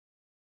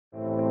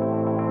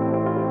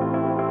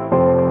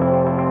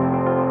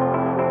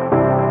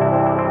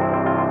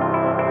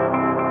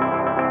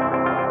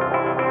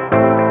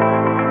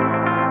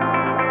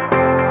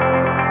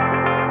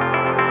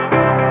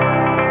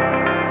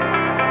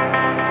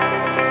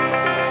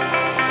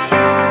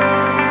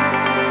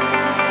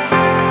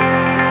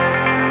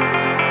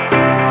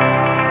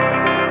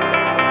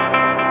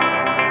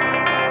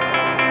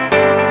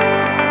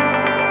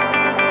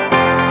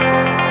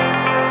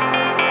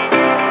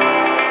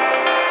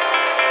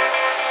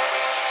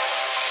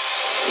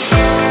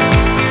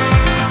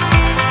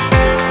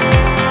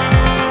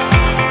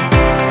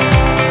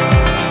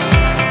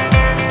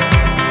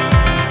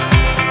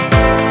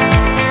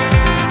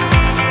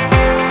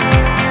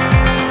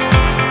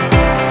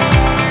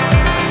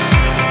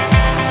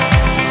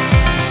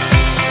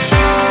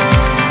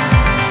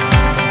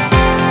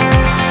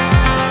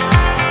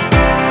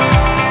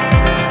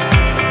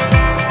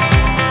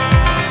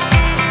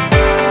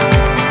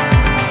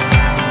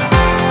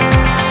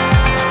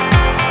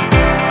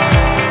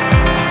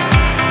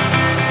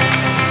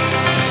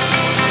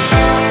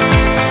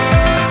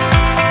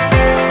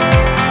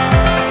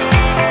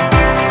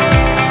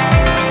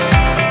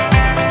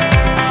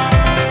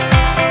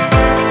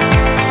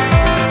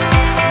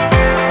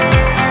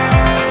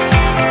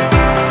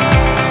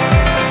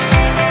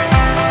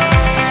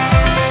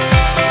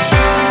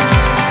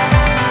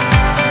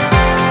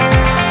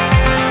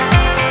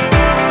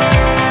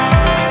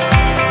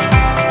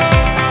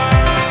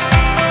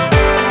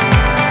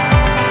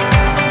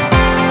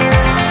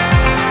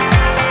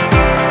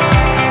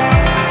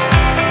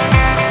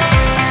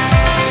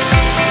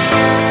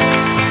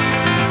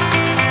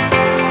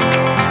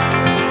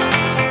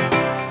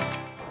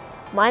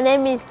My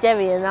name is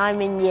Jerry and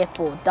I'm in Year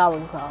 4,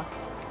 Darwin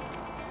class.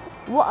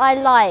 What I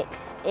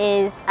liked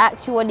is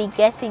actually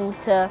getting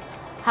to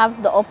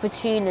have the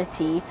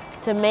opportunity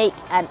to make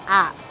an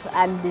app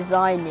and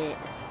design it.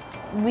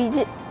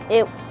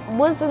 It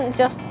wasn't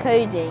just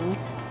coding,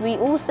 it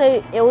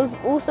was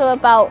also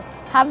about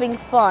having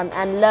fun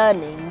and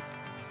learning.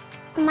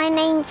 My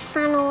name's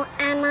Sanal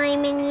and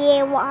I'm in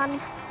Year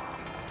 1.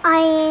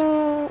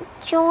 I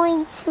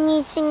enjoyed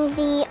using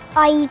the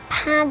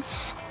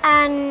iPads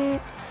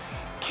and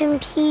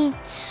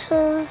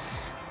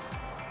computers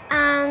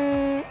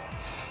and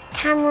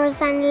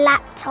cameras and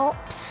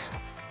laptops.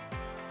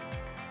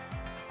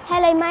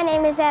 Hello, my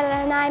name is Ella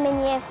and I'm in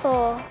Year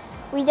 4.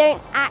 We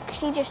don't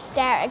actually just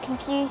stare at a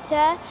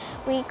computer.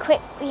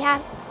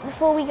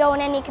 Before we go on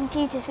any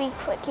computers, we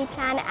quickly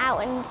plan it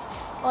out and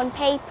on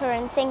paper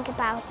and think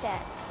about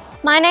it.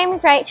 My name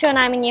is Rachel and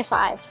I'm in Year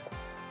 5.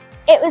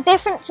 It was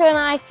different to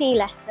an IT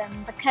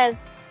lesson because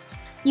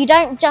you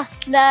don't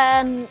just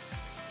learn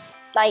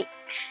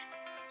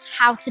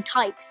how to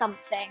type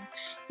something.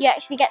 You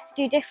actually get to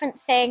do different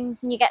things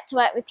and you get to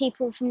work with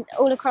people from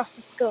all across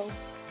the school.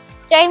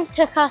 James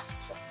took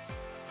us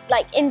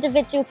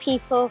individual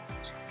people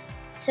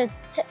to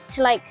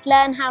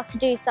learn how to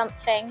do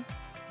something,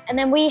 and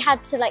then we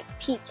had to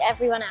teach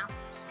everyone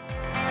else.